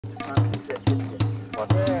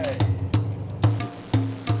Okay.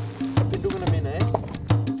 Tapi tunggu na mina eh.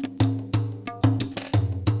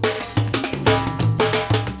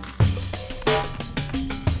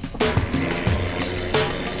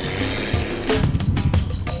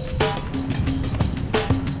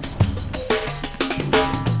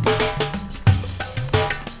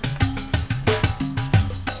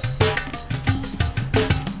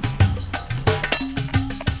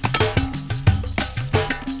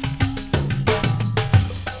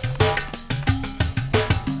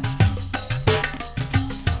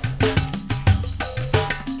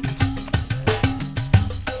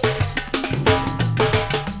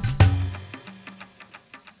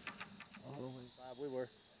 We were.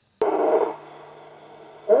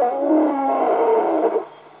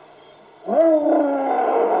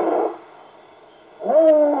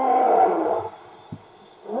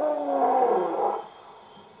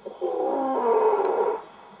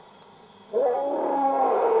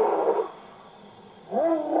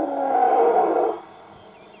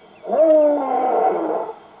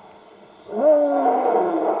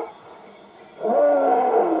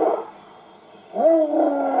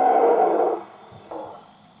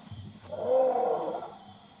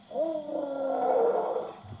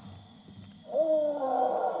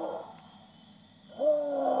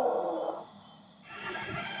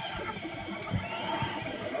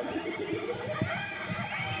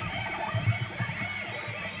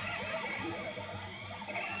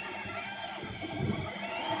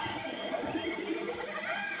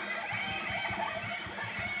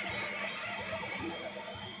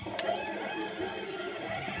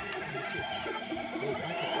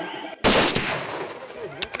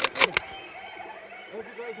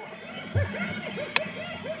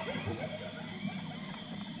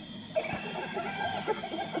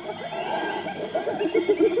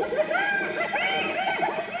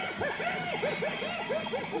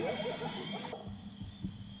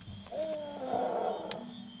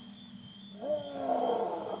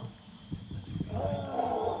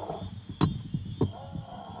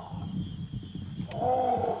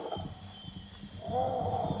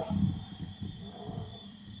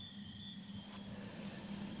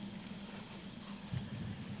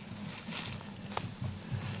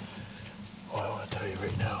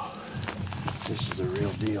 Right now, this is the real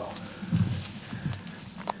deal.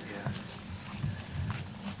 Yeah.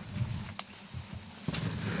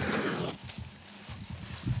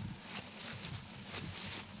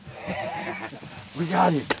 We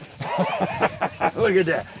got it. Look at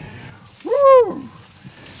that. Woo!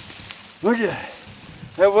 Look at that.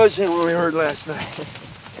 That was him when we heard last night.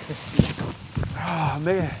 Oh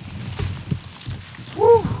man.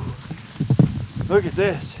 Woo! Look at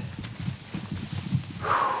this.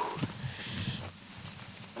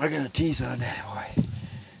 Look at the teeth on that boy.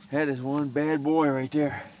 That is one bad boy right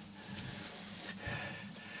there.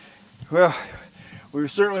 Well, we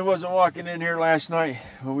certainly wasn't walking in here last night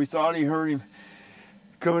when we thought he heard him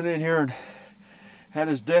coming in here and had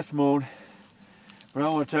his death moan. But I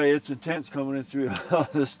want to tell you, it's intense coming in through all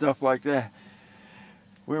this stuff like that.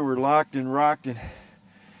 We were locked and rocked and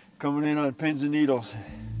coming in on pins and needles.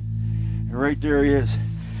 And right there he is.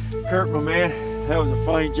 Kurt, my man, that was a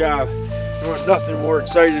fine job. There was nothing more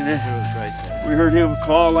exciting than we heard him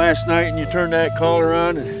call last night, and you turned that collar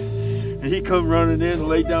on, and he come running in and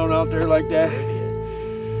laid down out there like that.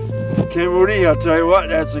 Cambodia, I'll tell you what,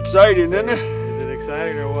 that's exciting, isn't it? Is it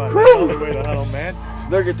exciting or what? That's the only way to huddle, man.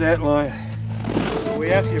 Look at that line. When we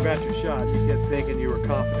asked you about your shot, you kept thinking you were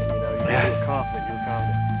confident, you know, you were confident, you were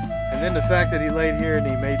confident. And then the fact that he laid here and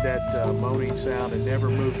he made that moaning sound and never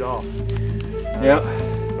moved off. Yeah.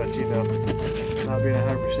 But you know, not being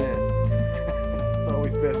 100%. It's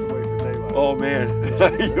always best to wait for daylight. Oh man,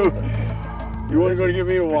 you weren't going to get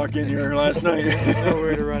me to walk in here last night.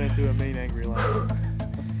 Nowhere to run into a mean, angry lion.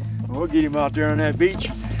 We'll get him out there on that beach,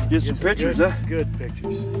 get some pictures, good, huh? Good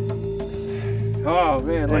pictures. Oh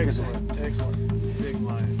man, look at that. Excellent, big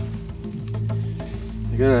lion.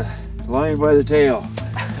 You got a lion by the tail.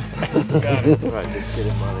 Got it. Right, let's get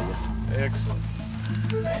him out of here. Excellent.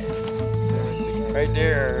 Right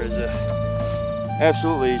there is a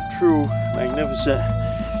absolutely true, magnificent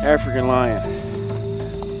African lion.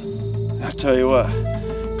 I'll tell you what,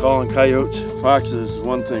 calling coyotes, foxes is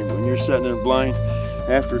one thing, but when you're sitting in blind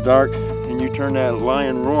after dark and you turn that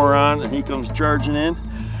lion roar on and he comes charging in,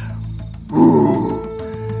 whoo,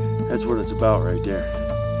 that's what it's about right there.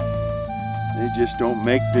 They just don't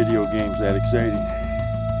make video games that exciting.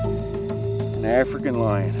 An African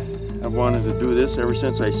lion. I've wanted to do this ever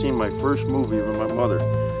since I seen my first movie with my mother.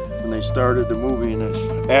 When they started the movie and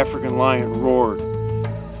this African lion roared.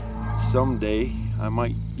 Someday I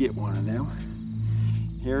might get one of them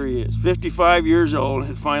Here he is, 55 years old,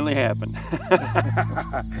 and it finally happened.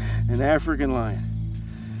 An African lion.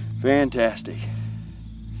 Fantastic.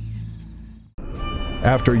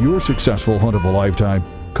 After your successful hunt of a lifetime,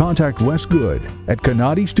 contact Wes Good at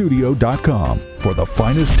CanadiStudio.com for the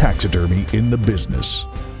finest taxidermy in the business.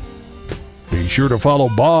 Be sure to follow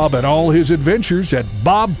Bob and all his adventures at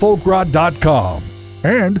BobFolkrod.com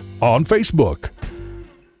and on Facebook.